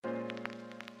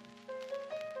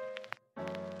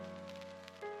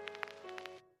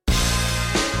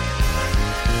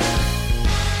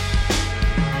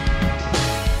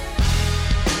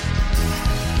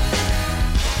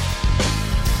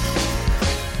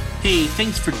Hey,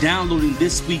 thanks for downloading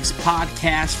this week's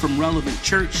podcast from Relevant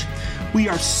Church. We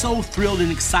are so thrilled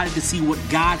and excited to see what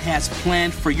God has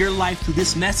planned for your life through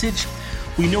this message.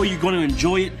 We know you're going to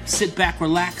enjoy it. Sit back,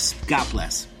 relax. God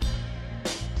bless.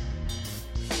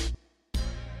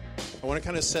 I want to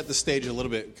kind of set the stage a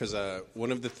little bit because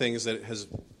one of the things that has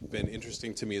been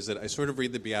interesting to me is that I sort of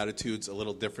read the Beatitudes a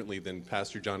little differently than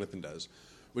Pastor Jonathan does,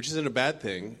 which isn't a bad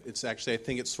thing. It's actually, I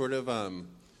think it's sort of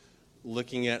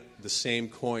looking at the same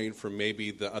coin from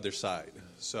maybe the other side.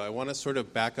 So I want to sort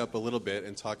of back up a little bit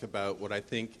and talk about what I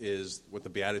think is what the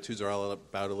Beatitudes are all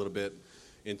about a little bit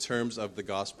in terms of the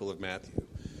Gospel of Matthew.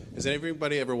 Has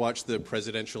anybody ever watched the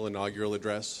presidential inaugural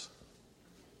address?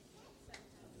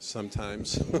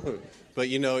 Sometimes. But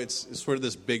you know, it's sort of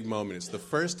this big moment. It's the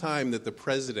first time that the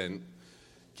president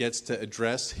gets to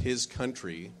address his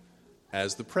country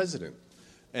as the president.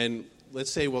 And let's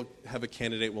say we'll have a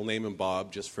candidate, we'll name him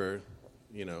Bob just for,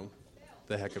 you know,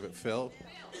 the heck of it. Phil?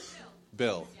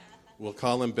 Bill. We'll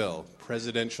call him Bill.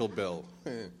 Presidential Bill.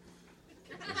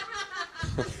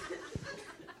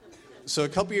 So a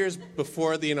couple years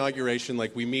before the inauguration,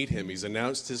 like, we meet him. He's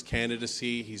announced his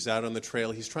candidacy. He's out on the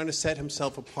trail. He's trying to set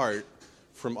himself apart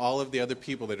from all of the other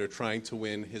people that are trying to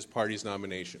win his party's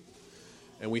nomination.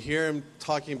 And we hear him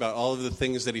talking about all of the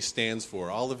things that he stands for,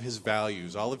 all of his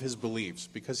values, all of his beliefs,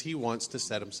 because he wants to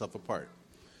set himself apart.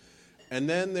 And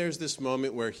then there's this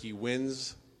moment where he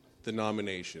wins the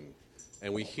nomination.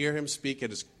 And we hear him speak at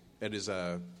his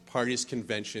party's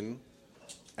convention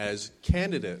as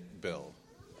candidate Bill.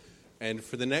 And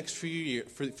for the next few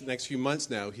months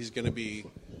now, he's going to be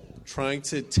trying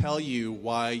to tell you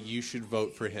why you should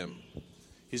vote for him.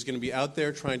 He's going to be out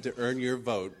there trying to earn your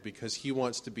vote because he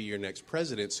wants to be your next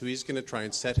president. So he's going to try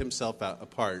and set himself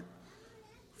apart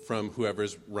from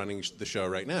whoever's running the show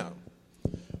right now.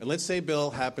 And let's say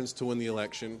Bill happens to win the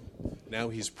election. Now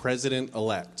he's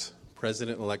President-elect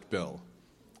Bill.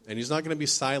 And he's not going to be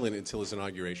silent until his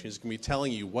inauguration. He's going to be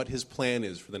telling you what his plan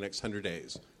is for the next 100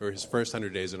 days, or his first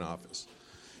 100 days in office.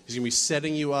 He's going to be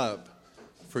setting you up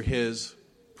for his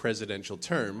presidential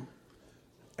term.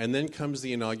 And then comes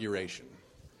the inauguration.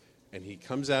 And he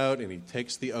comes out and he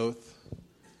takes the oath.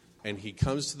 And he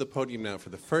comes to the podium now for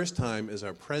the first time as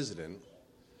our president.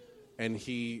 And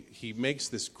he makes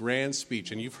this grand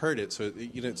speech. And you've heard it. So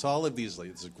you know, it's all of these, like,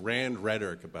 it's a grand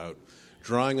rhetoric about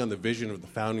drawing on the vision of the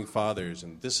founding fathers,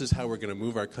 and this is how we're going to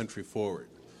move our country forward.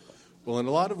 Well, in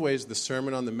a lot of ways, the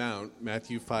Sermon on the Mount,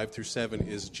 Matthew 5-7,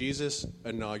 is Jesus'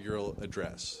 inaugural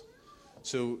address.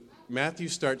 So Matthew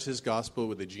starts his gospel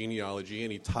with a genealogy,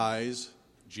 and he ties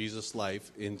Jesus'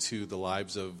 life into the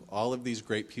lives of all of these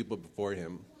great people before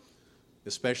him,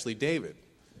 especially David.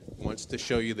 He wants to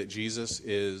show you that Jesus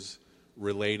is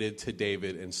related to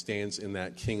David and stands in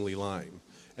that kingly line.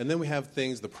 And then we have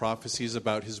things, the prophecies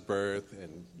about his birth,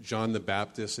 and John the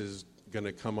Baptist is going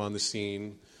to come on the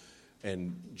scene,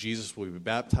 and Jesus will be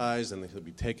baptized, and he'll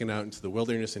be taken out into the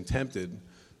wilderness and tempted.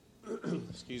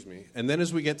 Excuse me. And then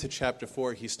as we get to chapter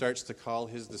 4, he starts to call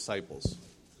his disciples.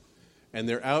 And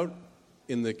they're out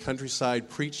in the countryside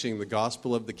preaching the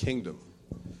gospel of the kingdom.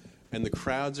 And the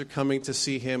crowds are coming to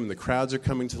see him, and the crowds are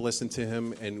coming to listen to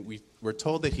him, and we're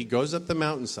told that he goes up the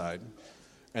mountainside,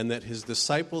 and that his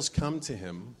disciples come to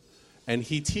him, and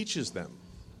he teaches them.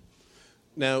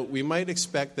 Now, we might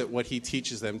expect that what he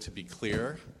teaches them to be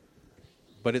clear,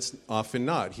 but it's often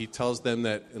not. He tells them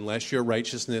that unless your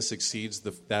righteousness exceeds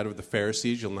that of the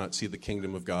Pharisees, you'll not see the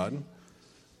kingdom of God.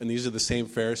 And these are the same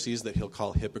Pharisees that he'll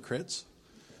call hypocrites.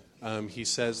 He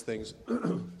says things,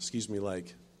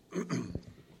 like,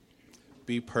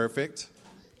 be perfect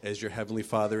as your heavenly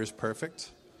Father is perfect.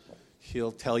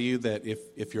 He'll tell you that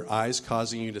if your eye's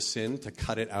causing you to sin, to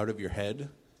cut it out of your head.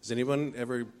 Has anyone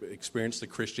ever experienced a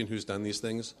Christian who's done these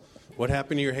things? What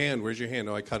happened to your hand? Where's your hand?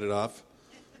 Oh, I cut it off.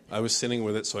 I was sinning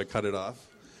with it, so I cut it off.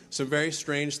 Some very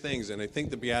strange things, and I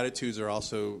think the Beatitudes are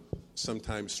also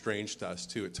sometimes strange to us,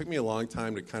 too. It took me a long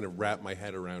time to kind of wrap my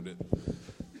head around it.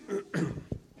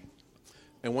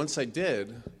 And once I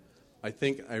did, I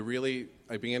think I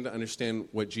began to understand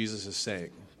what Jesus is saying.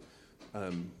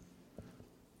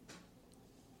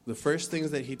 The first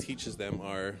things that he teaches them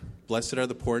are, blessed are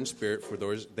the poor in spirit, for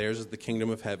theirs is the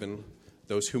kingdom of heaven.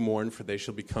 Those who mourn, for they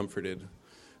shall be comforted.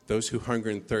 Those who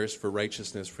hunger and thirst for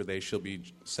righteousness, for they shall be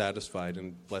satisfied.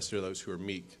 And blessed are those who are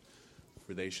meek,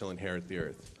 for they shall inherit the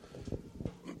earth.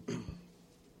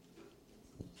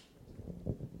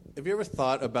 Have you ever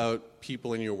thought about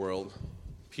people in your world,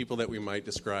 people that we might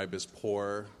describe as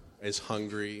poor, as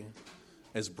hungry,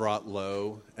 as brought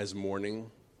low, as mourning,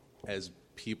 as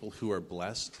people who are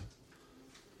blessed?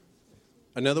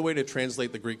 Another way to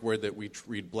translate the Greek word that we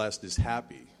read blessed is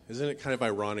happy. Isn't it kind of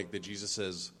ironic that Jesus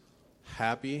says,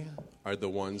 happy are the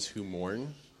ones who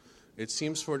mourn. It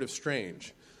seems sort of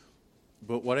strange.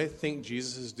 But what I think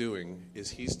Jesus is doing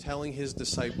is he's telling his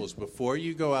disciples, before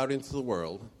you go out into the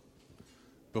world,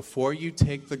 before you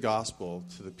take the gospel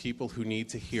to the people who need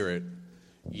to hear it,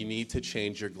 you need to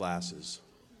change your glasses.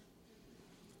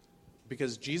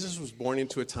 Because Jesus was born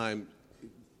into a time,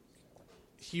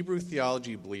 Hebrew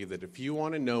theology believed that if you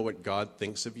want to know what God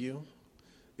thinks of you,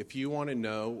 if you want to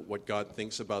know what God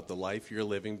thinks about the life you're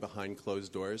living behind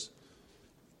closed doors,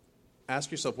 ask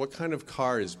yourself, what kind of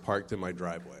car is parked in my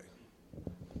driveway?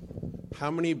 How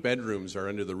many bedrooms are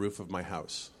under the roof of my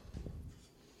house?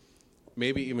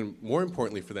 Maybe even more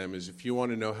importantly for them is if you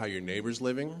want to know how your neighbor's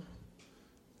living,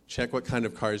 check what kind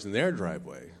of car is in their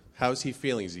driveway. How's he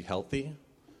feeling? Is he healthy?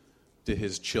 Do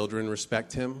his children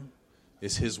respect him?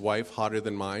 Is his wife hotter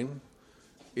than mine?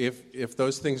 If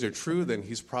those things are true, then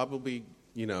he's probably,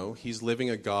 he's living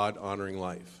a God-honoring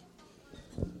life.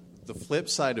 The flip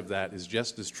side of that is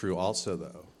just as true also,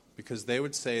 though, because they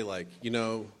would say,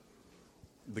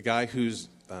 the guy who's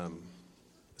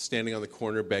standing on the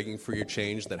corner begging for your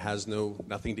change that has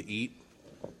nothing to eat,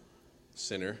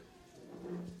 sinner.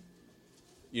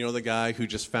 You know the guy who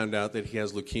just found out that he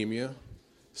has leukemia,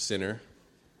 sinner.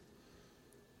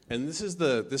 And this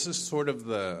is sort of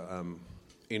the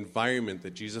environment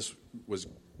that Jesus was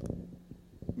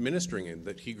ministering in,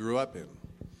 that he grew up in.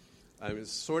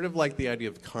 It's sort of like the idea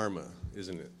of karma,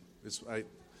 isn't it?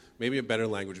 Maybe a better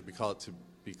language would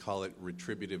call it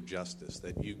retributive justice,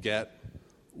 that you get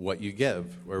what you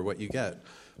give, or what you get.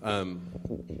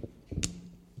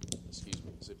 Excuse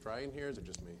me. Is it dry in here, or is it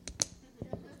just me?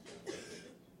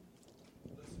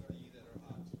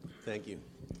 Thank you.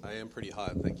 I am pretty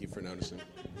hot. Thank you for noticing.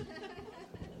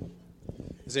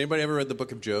 Has anybody ever read the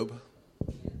book of Job?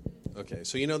 Okay,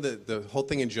 so the whole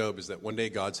thing in Job is that one day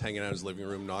God's hanging out in his living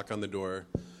room, knock on the door,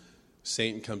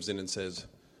 Satan comes in and says,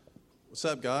 "What's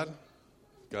up, God?"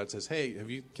 God says, "Hey, have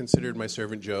you considered my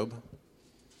servant Job?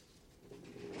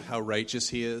 How righteous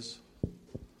he is,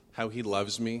 how he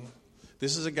loves me.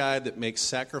 This is a guy that makes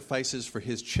sacrifices for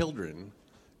his children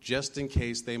just in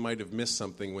case they might have missed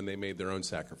something when they made their own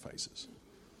sacrifices."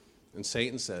 And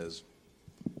Satan says,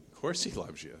 "Of course he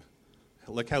loves you.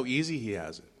 Look how easy he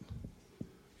has it.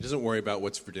 He doesn't worry about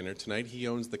what's for dinner tonight. He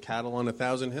owns the cattle on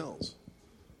 1,000 hills."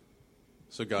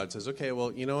 So God says, "Okay,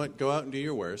 well, you know what? Go out and do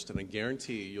your worst, and I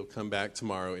guarantee you'll come back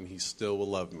tomorrow and he still will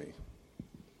love me."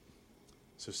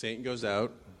 So Satan goes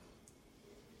out,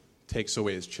 takes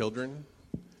away his children,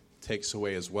 takes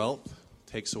away his wealth,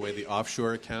 takes away the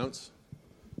offshore accounts,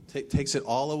 takes it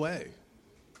all away.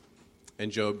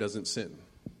 And Job doesn't sin.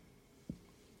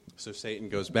 So Satan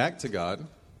goes back to God.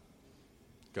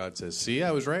 God says, "See,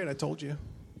 I was right. I told you."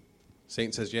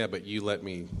 Satan says, "Yeah, but you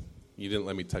didn't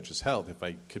let me touch his health. If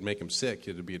I could make him sick,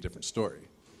 it would be a different story."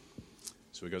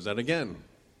 So he goes out again.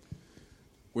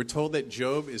 We're told that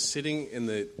Job is sitting in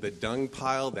the dung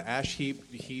pile, the ash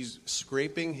heap. He's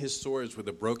scraping his sores with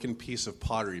a broken piece of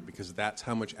pottery because that's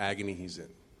how much agony he's in.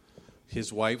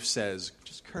 His wife says,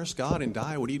 "Just curse God and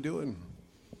die. What are you doing?"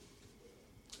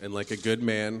 And like a good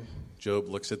man, Job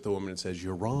looks at the woman and says,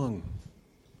 "You're wrong."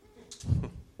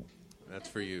 That's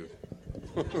for you.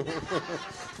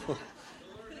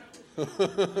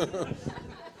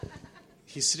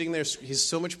 He's sitting there, he's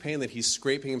so much pain that he's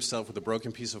scraping himself with a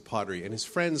broken piece of pottery, and his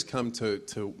friends come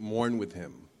to mourn with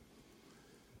him.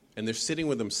 And they're sitting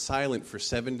with him silent for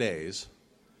 7 days,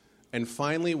 and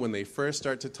finally, when they first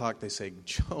start to talk, they say,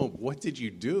 "Job, what did you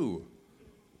do?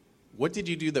 What did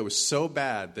you do that was so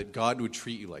bad that God would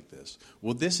treat you like this?"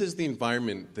 Well, this is the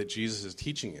environment that Jesus is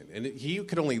teaching in, and he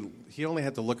only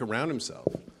had to look around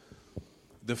himself.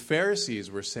 The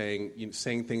Pharisees were saying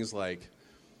things like,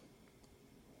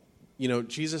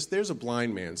 "Jesus, there's a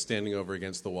blind man standing over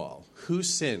against the wall. Who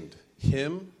sinned,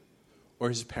 him or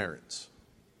his parents?"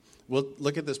 We'll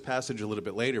look at this passage a little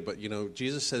bit later, but,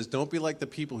 Jesus says, don't be like the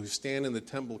people who stand in the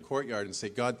temple courtyard and say,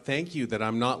 "God, thank you that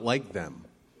I'm not like them."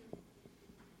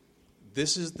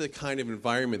 This is the kind of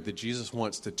environment that Jesus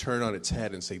wants to turn on its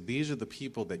head and say, these are the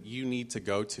people that you need to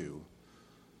go to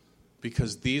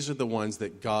because these are the ones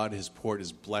that God has poured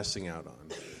his blessing out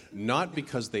on. Not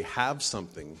because they have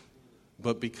something,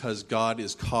 but because God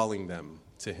is calling them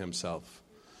to himself.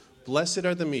 Blessed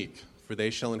are the meek, for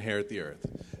they shall inherit the earth.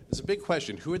 It's a big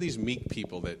question. Who are these meek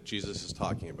people that Jesus is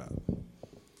talking about?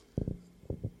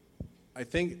 I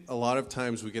think a lot of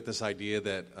times we get this idea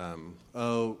that,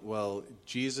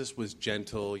 Jesus was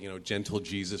gentle, gentle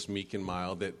Jesus, meek and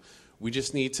mild, that we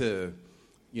just need to,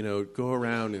 go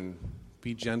around and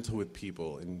be gentle with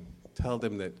people and tell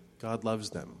them that God loves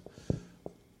them.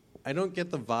 I don't get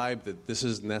the vibe that this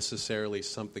is necessarily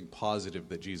something positive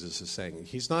that Jesus is saying.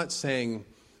 He's not saying,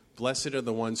 blessed are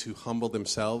the ones who humble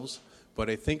themselves, but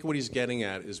I think what he's getting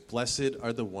at is blessed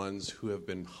are the ones who have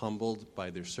been humbled by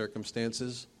their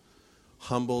circumstances,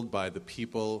 humbled by the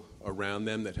people around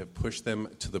them that have pushed them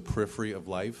to the periphery of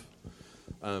life.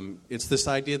 It's this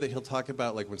idea that he'll talk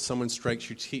about, like when someone strikes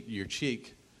your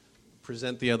cheek,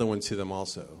 present the other one to them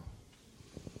also.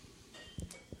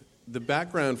 The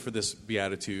background for this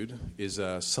beatitude is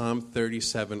Psalm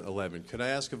 37:11. Could I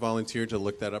ask a volunteer to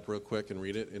look that up real quick and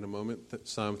read it in a moment?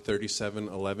 Psalm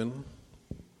 37:11.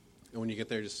 And when you get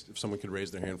there, just if someone could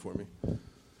raise their hand for me.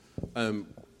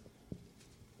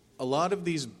 A lot of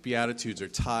these beatitudes are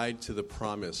tied to the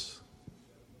promise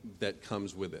that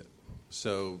comes with it.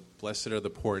 So, blessed are the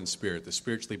poor in spirit, the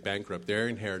spiritually bankrupt, their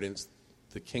inheritance,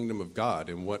 the kingdom of God.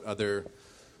 And what other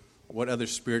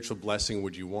spiritual blessing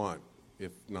would you want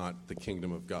if not the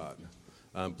kingdom of God?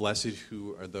 Blessed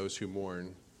who are those who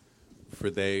mourn, for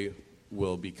they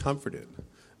will be comforted.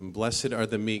 And blessed are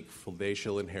the meek, for they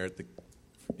shall inherit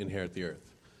the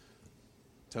earth.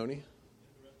 Tony?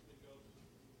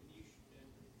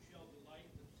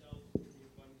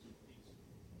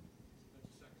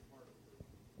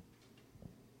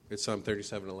 It's Psalm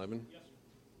 37:11. Yes, sir.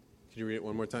 Can you read it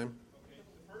one more time? Okay.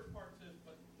 The first part says,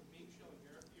 "But the meek shall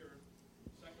inherit the earth."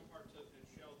 The second part says, "And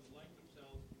shall delight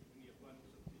themselves in the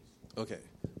abundance of peace." Okay.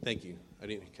 Thank you. I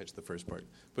didn't catch the first part.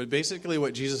 But basically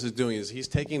what Jesus is doing is he's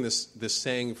taking this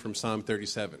saying from Psalm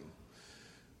 37.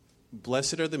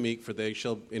 Blessed are the meek, for they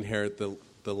shall inherit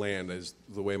the land, is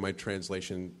the way my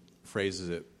translation phrases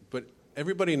it. But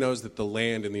everybody knows that the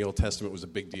land in the Old Testament was a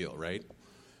big deal, right?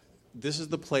 This is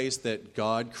the place that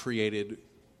God created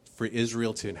for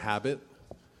Israel to inhabit,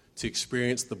 to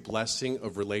experience the blessing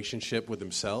of relationship with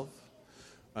himself.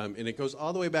 And it goes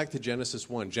all the way back to Genesis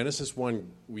 1. Genesis 1,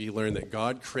 we learn that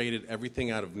God created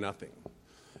everything out of nothing.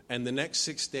 And the next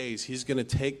 6 days, he's going to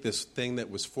take this thing that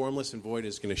was formless and void,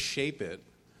 is going to shape it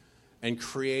and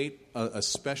create a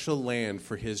special land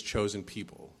for his chosen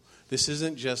people. This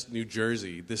isn't just New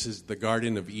Jersey. This is the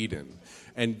Garden of Eden.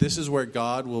 And this is where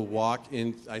God will walk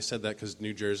in. I said that because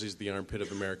New Jersey is the armpit of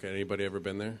America. Anybody ever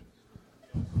been there?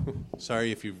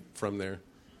 Sorry if you're from there.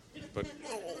 But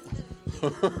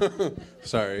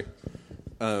sorry.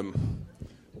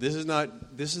 This is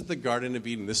the Garden of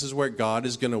Eden. This is where God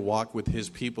is going to walk with his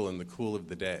people in the cool of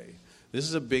the day. This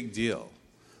is a big deal.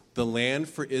 The land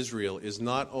for Israel is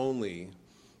not only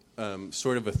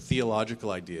sort of a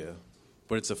theological idea,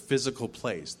 but it's a physical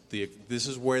place. This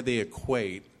is where they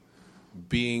equate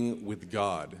being with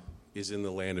God, is in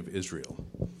the land of Israel.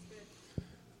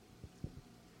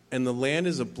 And the land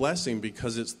is a blessing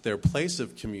because it's their place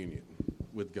of communion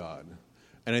with God.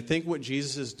 And I think what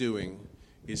Jesus is doing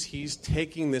is he's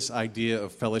taking this idea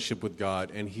of fellowship with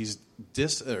God and he's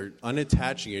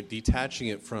unattaching it, detaching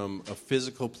it from a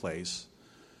physical place,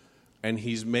 and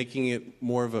he's making it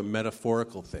more of a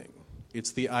metaphorical thing.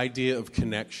 It's the idea of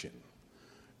connection.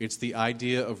 It's the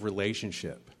idea of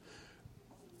relationship.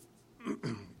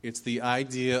 It's the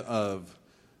idea of,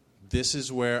 this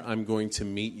is where I'm going to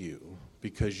meet you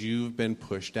because you've been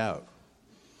pushed out.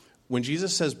 When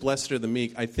Jesus says, blessed are the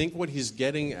meek, I think what he's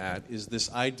getting at is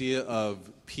this idea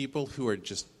of people who are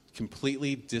just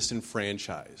completely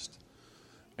disenfranchised.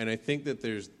 And I think that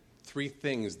there's 3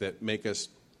 things that make us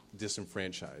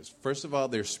disenfranchised. First of all,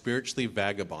 they're spiritually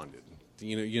vagabonded.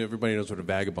 You know, everybody knows what a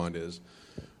vagabond is.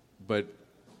 But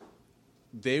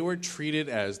they were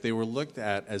looked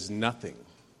at as nothing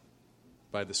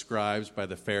by the scribes, by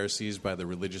the Pharisees, by the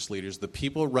religious leaders. The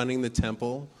people running the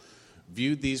temple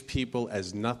viewed these people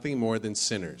as nothing more than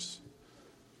sinners.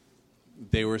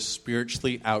 They were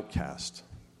spiritually outcast.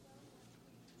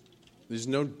 There's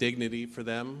no dignity for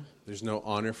them. There's no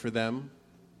honor for them.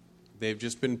 They've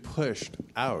just been pushed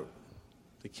out.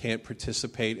 They can't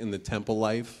participate in the temple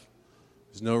life.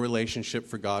 There's no relationship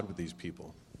for God with these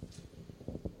people.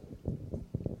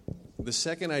 The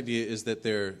second idea is that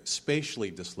they're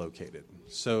spatially dislocated.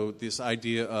 So this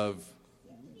idea of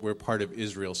we're part of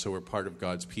Israel, so we're part of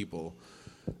God's people.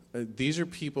 These are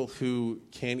people who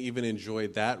can't even enjoy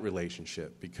that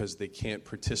relationship because they can't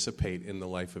participate in the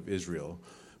life of Israel,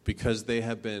 because they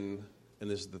have been, and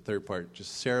this is the third part,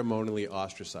 just ceremonially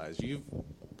ostracized. You've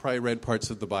probably read parts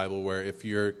of the Bible where if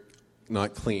you're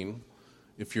not clean,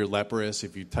 if you're leprous,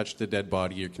 if you touched a dead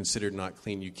body, you're considered not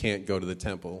clean, you can't go to the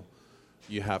temple.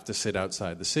 You have to sit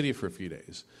outside the city for a few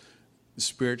days.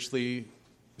 Spiritually,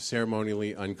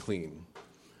 ceremonially unclean.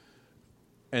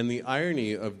 And the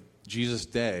irony of Jesus'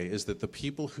 day is that the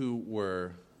people who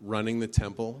were running the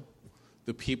temple,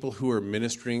 the people who were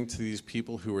ministering to these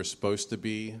people who were supposed to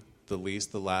be the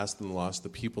least, the last, and the lost, the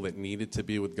people that needed to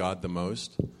be with God the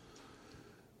most,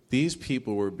 these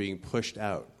people were being pushed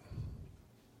out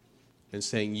and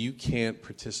saying, you can't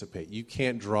participate. You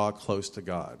can't draw close to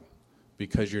God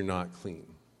because you're not clean.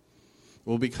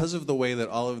 Well, because of the way that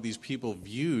all of these people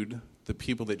viewed the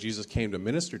people that Jesus came to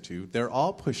minister to, they're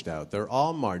all pushed out. They're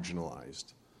all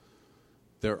marginalized.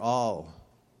 They're all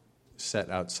set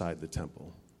outside the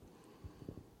temple.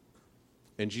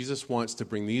 And Jesus wants to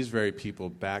bring these very people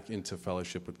back into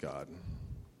fellowship with God.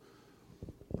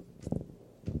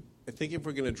 I think if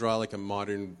we're going to draw like a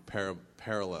modern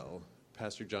parallel,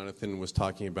 Pastor Jonathan was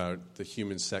talking about the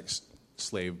human sex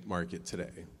slave market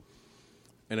today.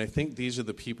 And I think these are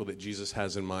the people that Jesus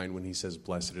has in mind when he says,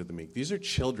 blessed are the meek. These are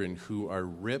children who are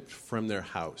ripped from their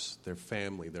house, their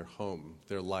family, their home,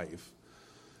 their life.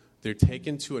 They're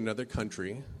taken to another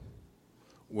country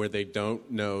where they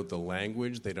don't know the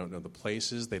language, they don't know the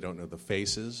places, they don't know the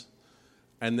faces.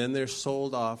 And then they're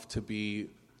sold off to be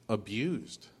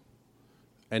abused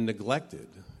and neglected.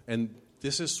 And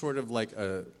this is sort of like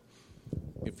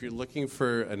if you're looking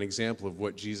for an example of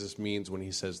what Jesus means when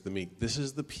he says the meek, this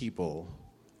is the people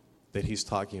that he's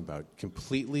talking about,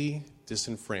 completely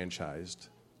disenfranchised.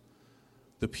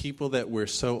 The people that were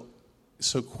so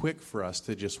quick for us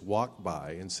to just walk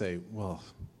by and say, well,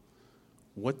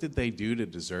 what did they do to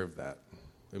deserve that?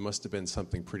 It must have been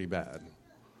something pretty bad.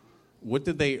 What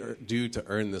did they do to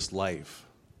earn this life?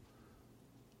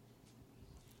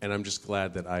 And I'm just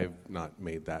glad that I've not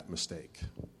made that mistake.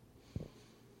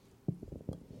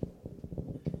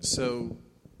 So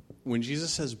when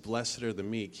Jesus says, blessed are the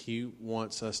meek, he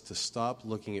wants us to stop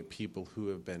looking at people who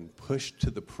have been pushed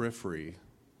to the periphery,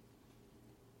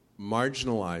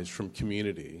 marginalized from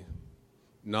community,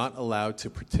 not allowed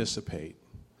to participate,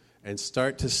 and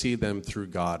start to see them through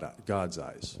God's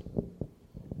eyes.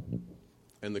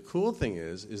 And the cool thing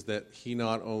is that he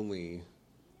not only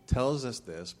tells us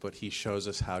this, but he shows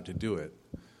us how to do it.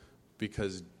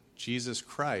 Because Jesus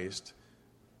Christ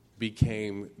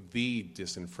became the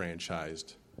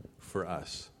disenfranchised for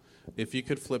us. If you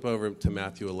could flip over to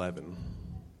Matthew 11.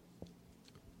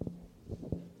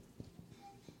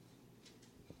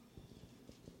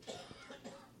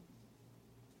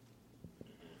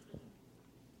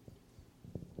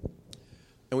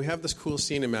 And we have this cool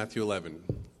scene in Matthew 11.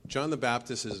 John the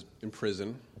Baptist is in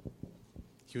prison.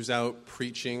 He was out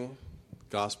preaching the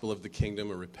gospel of the kingdom,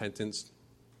 or repentance.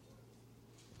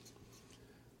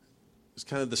 He's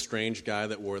kind of the strange guy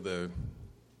that wore the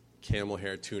camel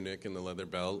hair tunic and the leather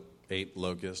belt, ate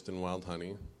locust and wild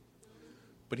honey.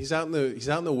 But he's out in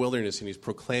the wilderness, and he's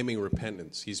proclaiming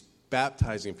repentance. He's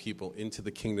baptizing people into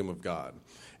the kingdom of God.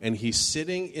 And he's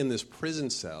sitting in this prison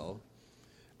cell,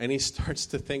 and he starts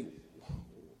to think,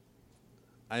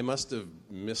 I must have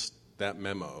missed that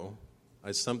memo.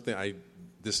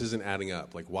 This isn't adding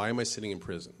up. Like, why am I sitting in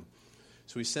prison?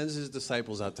 So he sends his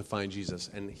disciples out to find Jesus,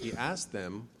 and he asks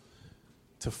them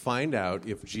to find out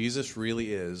if Jesus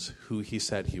really is who he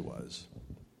said he was.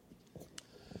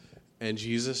 And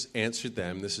Jesus answered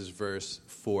them, this is verse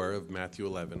 4 of Matthew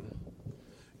 11,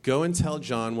 go and tell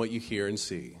John what you hear and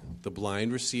see. The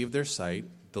blind receive their sight,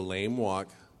 the lame walk,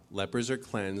 lepers are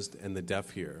cleansed, and the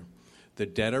deaf hear. The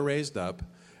dead are raised up,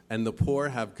 and the poor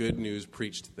have good news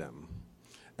preached to them.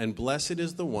 And blessed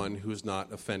is the one who is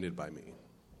not offended by me.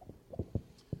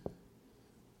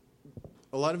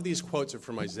 A lot of these quotes are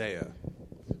from Isaiah.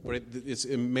 But it's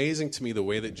amazing to me the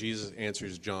way that Jesus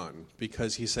answers John,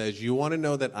 because he says, you want to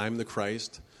know that I'm the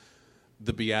Christ?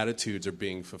 The Beatitudes are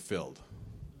being fulfilled.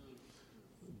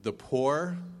 The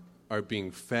poor are being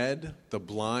fed, the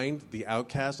blind, the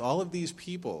outcast, all of these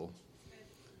people,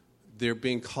 they're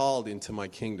being called into my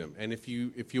kingdom. And if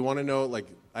you want to know, like,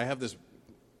 I have this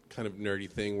kind of nerdy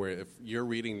thing where if you're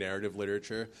reading narrative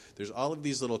literature, there's all of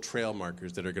these little trail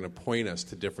markers that are going to point us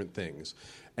to different things.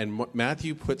 And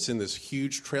Matthew puts in this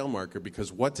huge trail marker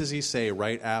because what does he say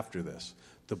right after this?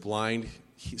 The blind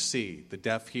see, the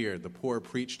deaf hear, the poor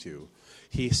preach to.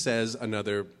 He says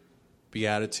another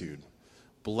beatitude.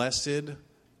 Blessed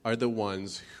are the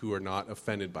ones who are not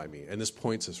offended by me. And this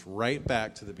points us right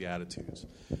back to the Beatitudes.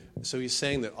 So he's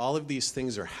saying that all of these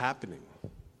things are happening.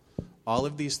 All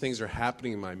of these things are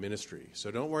happening in my ministry.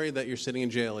 So don't worry that you're sitting in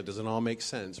jail. It doesn't all make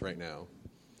sense right now,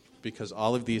 because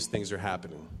all of these things are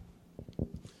happening.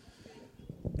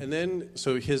 And then,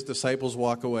 so his disciples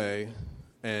walk away,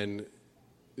 and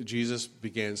Jesus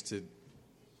begins to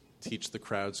teach the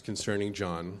crowds concerning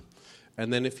John.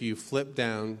 And then if you flip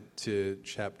down to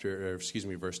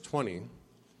verse 20,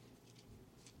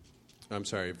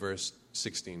 verse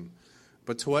 16.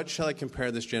 But to what shall I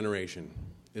compare this generation?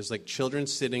 is like children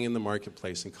sitting in the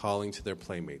marketplace and calling to their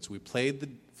playmates. We played the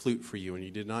flute for you, and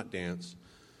you did not dance.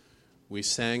 We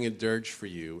sang a dirge for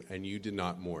you, and you did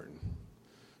not mourn.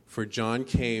 For John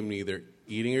came neither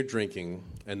eating or drinking,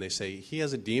 and they say, he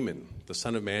has a demon. The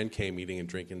Son of Man came eating and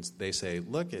drinking. They say,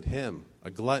 look at him,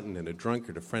 a glutton and a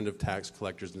drunkard, a friend of tax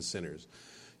collectors and sinners.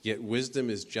 Yet wisdom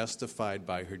is justified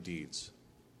by her deeds.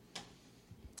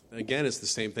 Again, it's the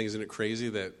same thing. Isn't it crazy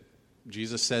that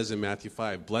Jesus says in Matthew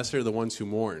 5, blessed are the ones who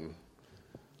mourn.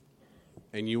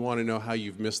 And you want to know how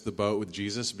you've missed the boat with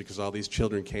Jesus? Because all these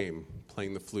children came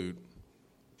playing the flute,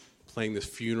 playing this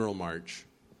funeral march,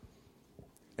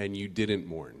 and you didn't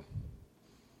mourn.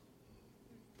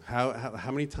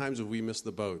 How many times have we missed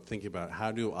the boat thinking about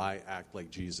how do I act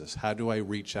like Jesus? How do I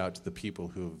reach out to the people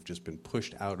who have just been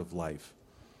pushed out of life?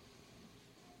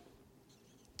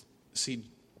 See,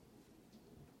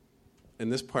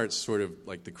 and this part's sort of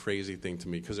like the crazy thing to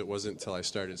me, because it wasn't until I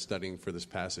started studying for this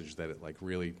passage that it like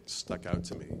really stuck out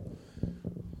to me.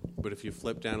 But if you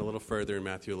flip down a little further in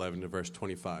Matthew 11 to verse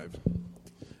 25,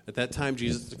 at that time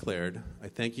Jesus declared, I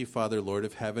thank you, Father, Lord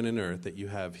of heaven and earth, that you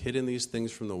have hidden these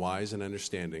things from the wise and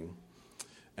understanding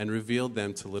and revealed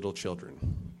them to little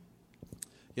children.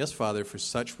 Yes, Father, for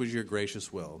such was your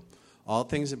gracious will. All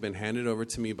things have been handed over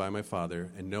to me by my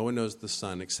Father, and no one knows the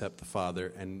Son except the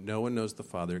Father, and no one knows the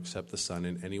Father except the Son,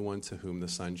 and anyone to whom the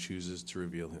Son chooses to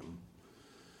reveal him.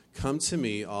 Come to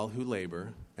me, all who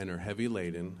labor and are heavy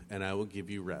laden, and I will give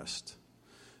you rest.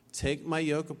 Take my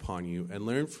yoke upon you and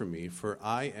learn from me, for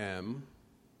I am...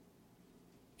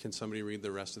 Can somebody read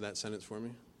the rest of that sentence for me?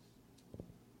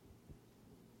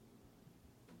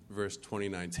 Verse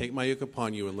 29. Take my yoke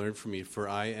upon you and learn from me, for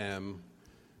I am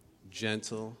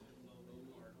gentle.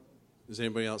 Does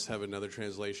anybody else have another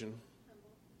translation?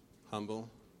 Humble.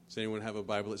 Does anyone have a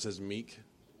Bible that says meek?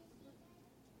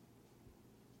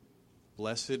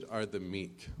 Blessed are the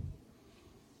meek,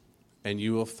 and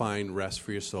you will find rest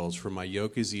for your souls, for my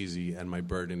yoke is easy and my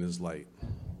burden is light.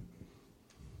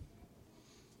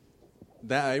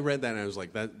 That I read that and I was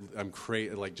like, that I'm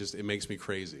crazy. Like, just it makes me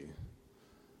crazy.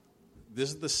 This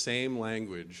is the same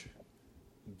language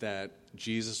that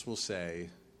Jesus will say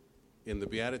in the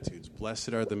Beatitudes.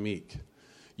 Blessed are the meek.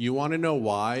 You want to know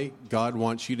why God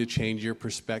wants you to change your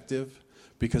perspective?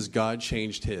 Because God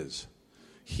changed his.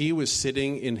 He was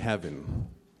sitting in heaven,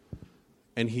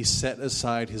 and he set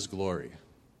aside his glory.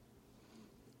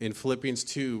 In Philippians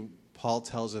 2, Paul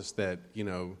tells us that,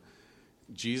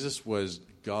 Jesus was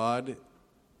God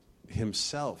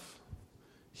himself.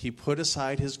 He put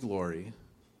aside his glory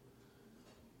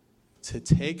to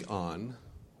take on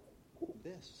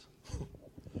this.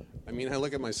 I mean, I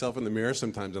look at myself in the mirror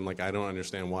sometimes, and I don't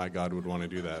understand why God would want to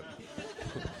do that.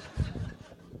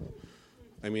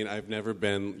 I mean, I've never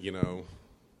been,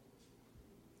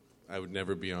 I would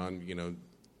never be on,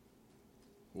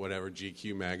 whatever,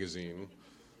 GQ magazine.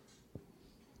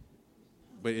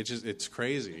 But it's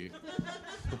crazy.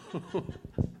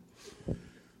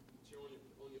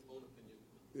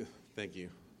 Thank you.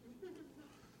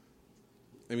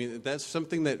 I mean, that's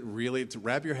something that really, to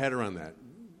wrap your head around that.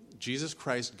 Jesus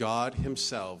Christ, God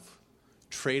himself,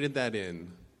 traded that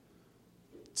in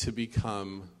to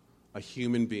become a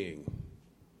human being.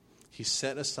 He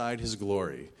set aside his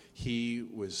glory. He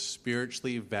was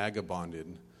spiritually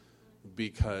vagabonded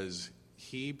because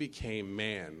he became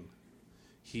man.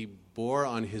 He bore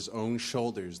on his own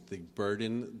shoulders the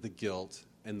burden, the guilt,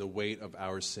 and the weight of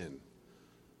our sin.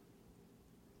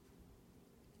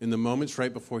 In the moments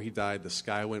right before he died, the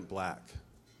sky went black,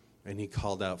 and he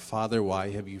called out, Father,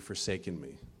 why have you forsaken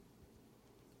me?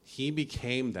 He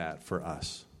became that for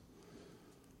us.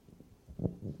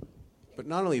 But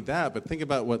not only that, but think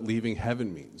about what leaving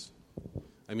heaven means.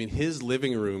 I mean, his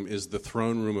living room is the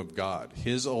throne room of God.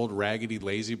 His old raggedy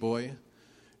lazy boy,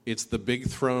 it's the big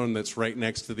throne that's right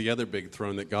next to the other big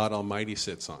throne that God Almighty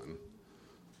sits on.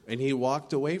 And he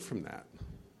walked away from that.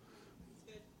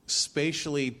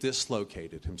 Spatially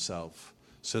dislocated himself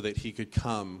so that he could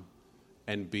come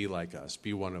and be like us,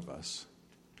 be one of us.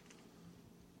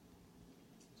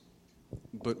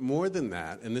 But more than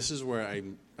that, and this is where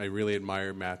I really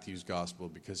admire Matthew's gospel,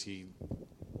 because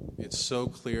it's so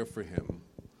clear for him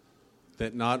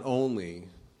that not only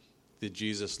did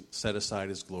Jesus set aside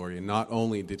his glory, and not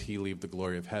only did he leave the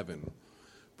glory of heaven,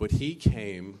 but he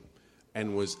came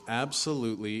and was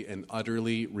absolutely and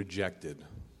utterly rejected,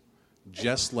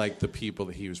 just like the people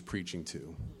that he was preaching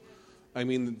to. I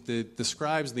mean, the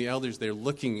scribes and the elders, they're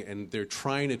looking and they're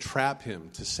trying to trap him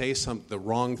to say the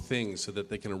wrong thing so that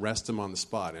they can arrest him on the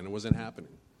spot, and it wasn't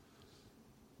happening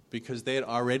because they had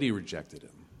already rejected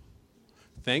him.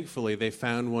 Thankfully, they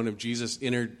found one of Jesus'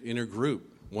 inner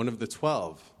group, one of the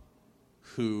 12,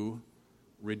 who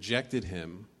rejected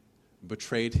him,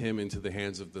 betrayed him into the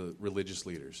hands of the religious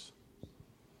leaders.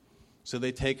 So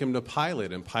they take him to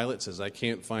Pilate, and Pilate says, I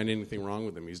can't find anything wrong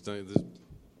with him. He's done this.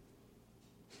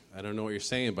 I don't know what you're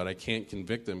saying, but I can't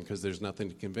convict him because there's nothing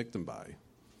to convict him by.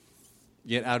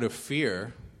 Yet out of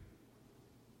fear,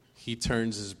 he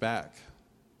turns his back.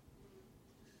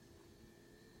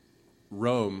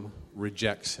 Rome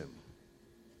rejects him.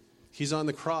 He's on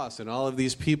the cross, and all of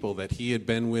these people that he had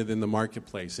been with in the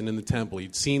marketplace and in the temple,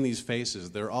 he'd seen these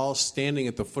faces. They're all standing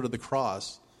at the foot of the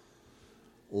cross,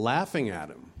 laughing at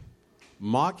him,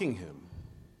 mocking him.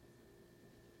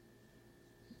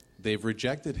 They've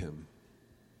rejected him.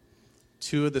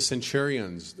 Two of the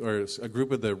centurions, or a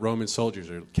group of the Roman soldiers,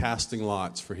 are casting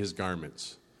lots for his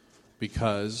garments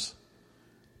because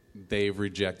they've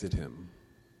rejected him.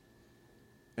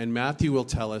 And Matthew will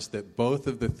tell us that both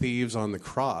of the thieves on the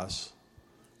cross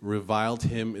reviled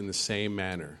him in the same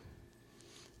manner.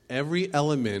 Every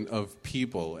element of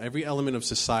people, every element of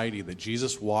society that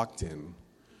Jesus walked in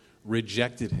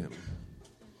rejected him.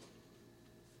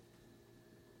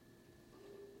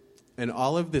 And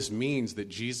all of this means that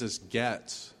Jesus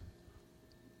gets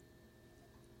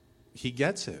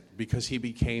it because he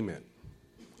became it.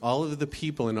 All of the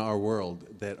people in our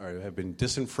world that have been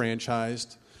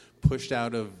disenfranchised, pushed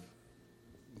out of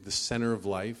the center of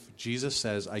life, Jesus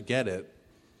says, I get it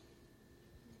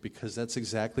because that's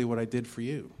exactly what I did for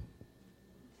you.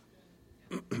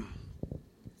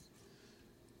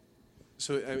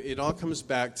 So it all comes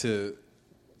back to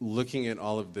looking at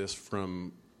all of this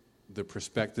from the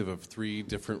perspective of three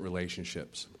different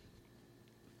relationships.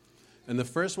 And the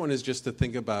first one is just to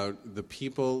think about the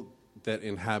people that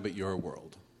inhabit your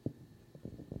world.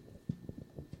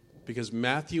 Because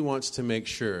Matthew wants to make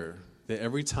sure that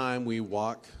every time we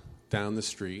walk down the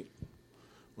street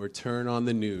or turn on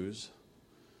the news,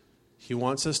 he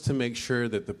wants us to make sure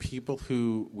that the people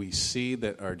who we see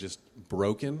that are just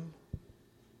broken,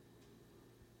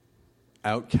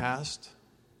 outcast,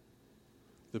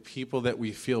 the people that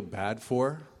we feel bad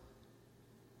for,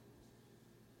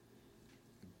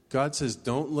 God says,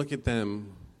 don't look at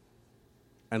them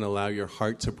and allow your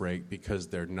heart to break because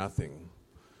they're nothing.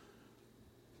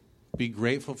 Be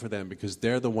grateful for them because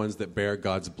they're the ones that bear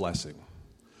God's blessing.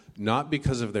 Not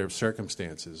because of their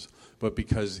circumstances, but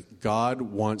because God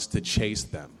wants to chase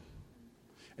them.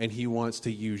 And he wants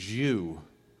to use you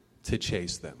to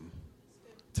chase them,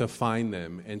 to find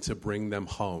them and to bring them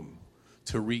home,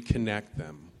 to reconnect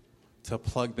them, to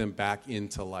plug them back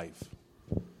into life.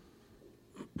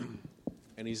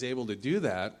 And he's able to do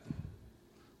that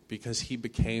because he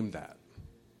became that.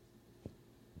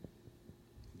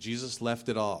 Jesus left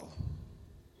it all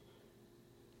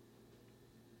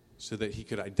so that he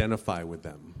could identify with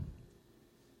them,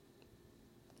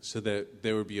 so that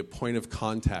there would be a point of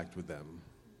contact with them,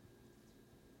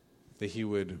 that he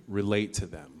would relate to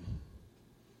them.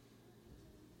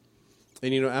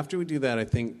 And after we do that, I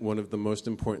think one of the most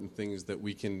important things that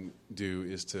we can do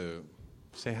is to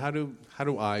say, how do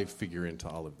I figure into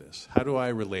all of this? How do I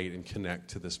relate and connect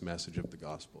to this message of the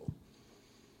gospel?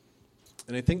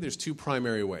 And I think there's two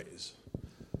primary ways.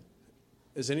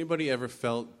 Has anybody ever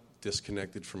felt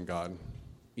disconnected from God,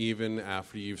 even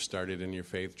after you've started in your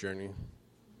faith journey?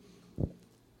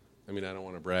 I mean, I don't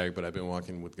want to brag, but I've been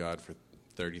walking with God for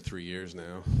 33 years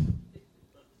now.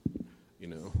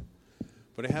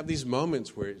 But I have these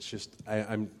moments where it's just,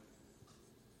 I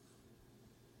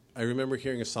remember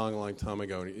hearing a song a long time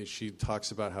ago, and she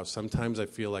talks about how sometimes I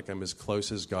feel like I'm as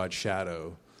close as God's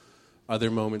shadow. Other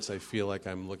moments I feel like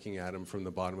I'm looking at him from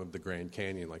the bottom of the Grand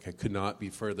Canyon, like I could not be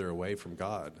further away from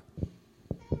God.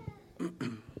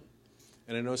 And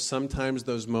I know sometimes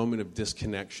those moments of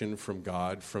disconnection from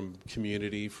God, from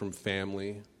community, from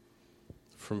family,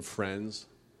 from friends,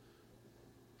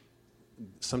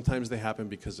 sometimes they happen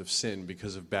because of sin,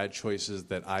 because of bad choices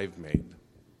that I've made.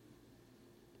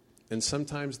 And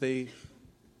sometimes they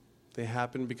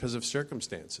happen because of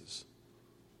circumstances.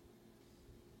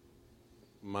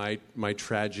 My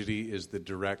tragedy is the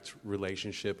direct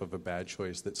relationship of a bad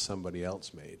choice that somebody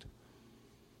else made.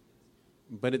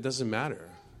 But it doesn't matter,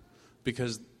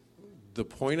 because the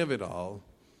point of it all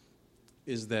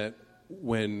is that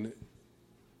when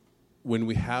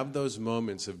we have those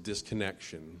moments of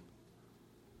disconnection,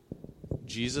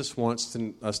 Jesus wants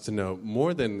us to know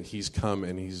more than he's come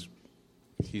and he's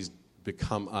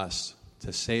become us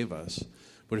to save us.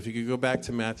 But if you could go back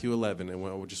to Matthew 11, and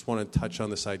we just want to touch on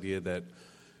this idea that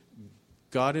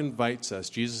God invites us,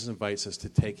 Jesus invites us to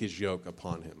take his yoke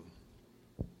upon him.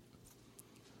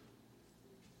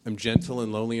 I'm gentle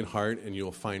and lowly in heart, and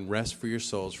you'll find rest for your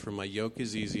souls, for my yoke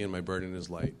is easy and my burden is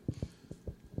light.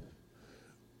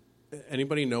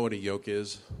 Anybody know what a yoke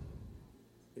is?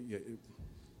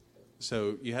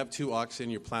 So you have two oxen,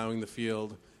 you're plowing the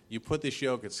field. You put this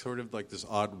yoke, it's sort of like this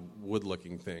odd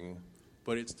wood-looking thing,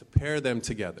 but it's to pair them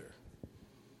together.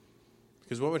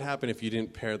 Because what would happen if you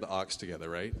didn't pair the ox together,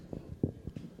 right?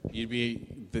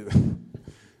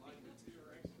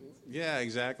 Yeah,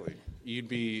 exactly. They'd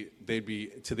be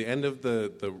to the end of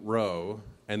the row,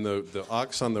 and the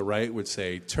ox on the right would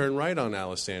say, "Turn right on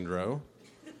Alessandro."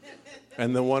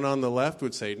 And the one on the left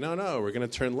would say, no, we're going to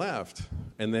turn left.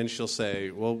 And then she'll say,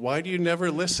 well, why do you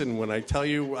never listen when I tell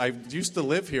you I used to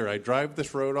live here? I drive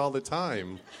this road all the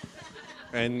time.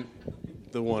 And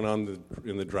the one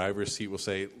in the driver's seat will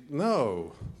say,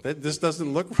 no, this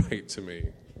doesn't look right to me.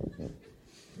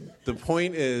 The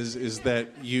point is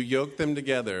that you yoke them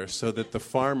together so that the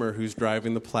farmer who's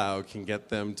driving the plow can get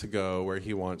them to go where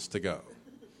he wants to go.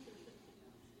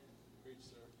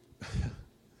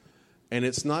 And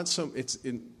it's not so.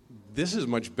 This is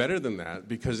much better than that,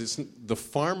 because the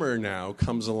farmer now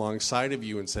comes alongside of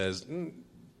you and says,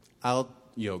 "I'll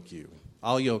yoke you.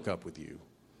 I'll yoke up with you."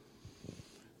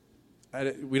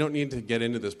 We don't need to get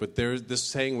into this, but this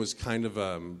saying was kind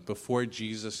of before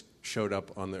Jesus showed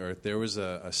up on the earth. There was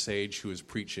a sage who was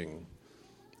preaching,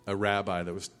 a rabbi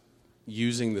that was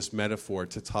using this metaphor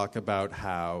to talk about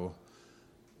how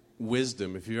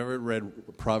wisdom, if you've ever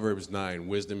read Proverbs 9,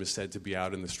 wisdom is said to be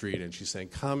out in the street, and she's saying,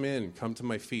 come to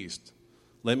my feast.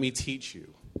 Let me teach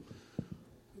you.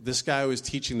 This guy was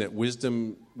teaching that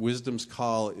wisdom's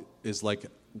call is like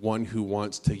one who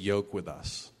wants to yoke with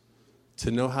us,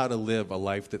 to know how to live a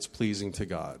life that's pleasing to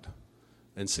God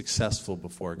and successful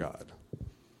before God.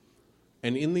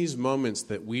 And in these moments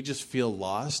that we just feel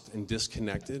lost and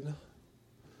disconnected,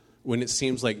 when it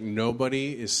seems like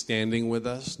nobody is standing with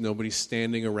us, nobody's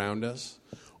standing around us,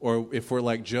 or if we're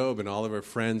like Job and all of our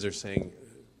friends are saying,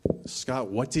 Scott,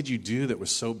 what did you do that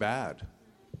was so bad?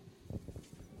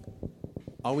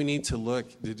 All we need to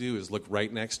do is look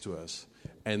right next to us,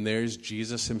 and there's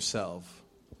Jesus himself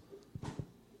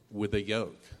with a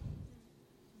yoke.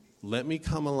 Let me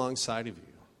come alongside of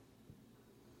you.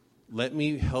 Let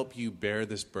me help you bear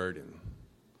this burden.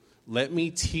 Let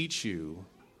me teach you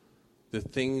the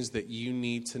things that you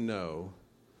need to know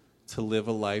to live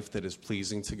a life that is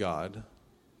pleasing to God,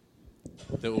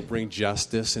 that will bring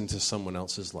justice into someone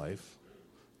else's life.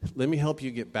 Let me help you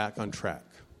get back on track.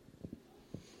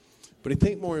 But I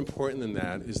think more important than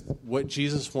that is what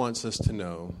Jesus wants us to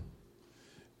know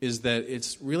is that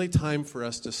it's really time for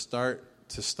us to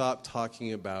stop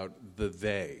talking about the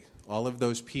they, all of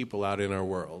those people out in our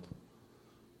world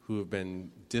who have been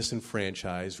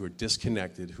disenfranchised, who are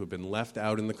disconnected, who have been left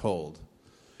out in the cold,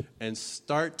 and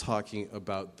start talking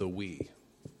about the we.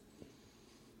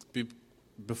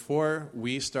 Before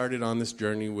we started on this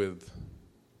journey with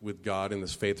God in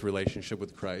this faith relationship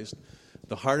with Christ,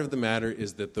 the heart of the matter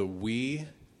is that the we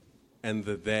and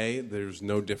the they, there's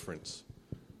no difference.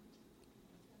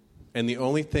 And the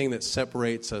only thing that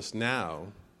separates us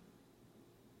now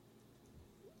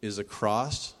is a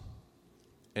cross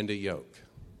and a yoke.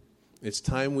 It's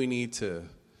time we need to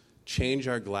change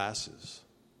our glasses.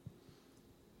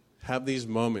 Have these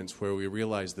moments where we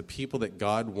realize the people that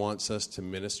God wants us to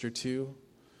minister to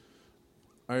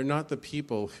are not the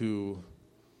people who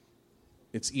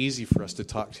it's easy for us to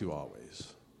talk to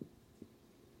always.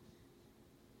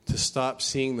 To stop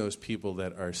seeing those people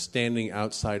that are standing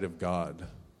outside of God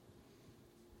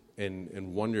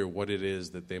and wonder what it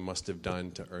is that they must have done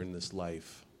to earn this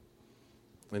life.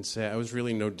 And say, I was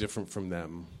really no different from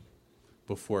them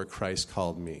before Christ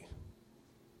called me.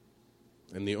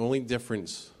 And the only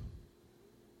difference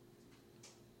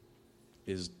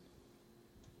is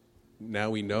now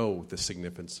we know the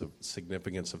significance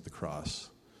of the cross.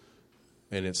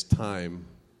 And it's time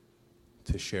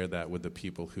to share that with the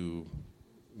people who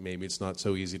maybe it's not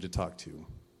so easy to talk to,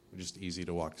 just easy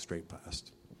to walk straight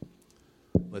past.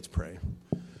 Let's pray.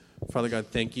 Father God,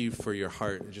 thank you for your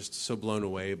heart. I'm just so blown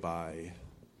away by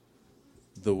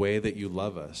the way that you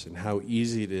love us and how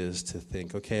easy it is to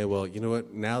think, okay, well, you know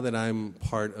what? Now that I'm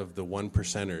part of the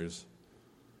 1%ers,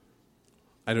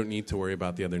 I don't need to worry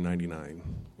about the other 99.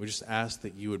 We just ask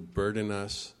that you would burden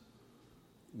us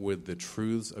with the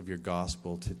truths of your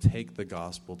gospel, to take the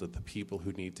gospel to the people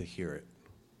who need to hear it.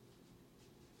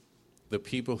 The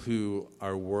people who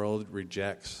our world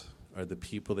rejects are the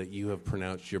people that you have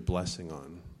pronounced your blessing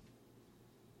on.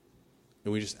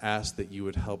 And we just ask that you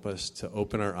would help us to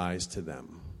open our eyes to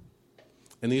them.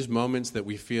 In these moments that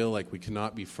we feel like we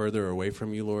cannot be further away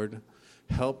from you, Lord,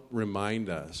 help remind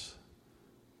us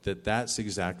that that's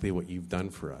exactly what you've done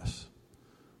for us.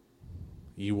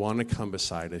 You want to come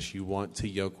beside us. You want to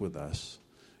yoke with us.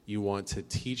 You want to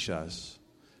teach us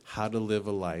how to live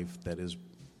a life that is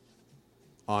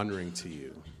honoring to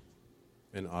you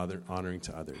and honoring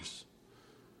to others.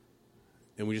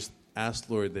 And we just ask,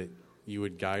 Lord, that you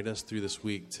would guide us through this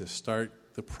week to start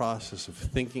the process of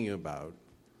thinking about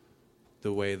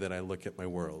the way that I look at my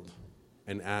world,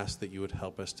 and ask that you would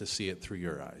help us to see it through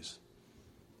your eyes.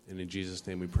 And in Jesus'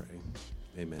 name we pray.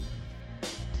 Amen.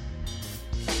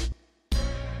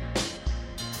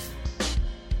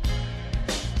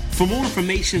 For more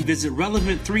information, visit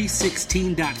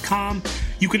relevant316.com.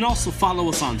 You can also follow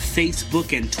us on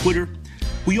Facebook and Twitter.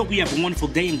 We hope you have a wonderful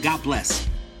day, and God bless.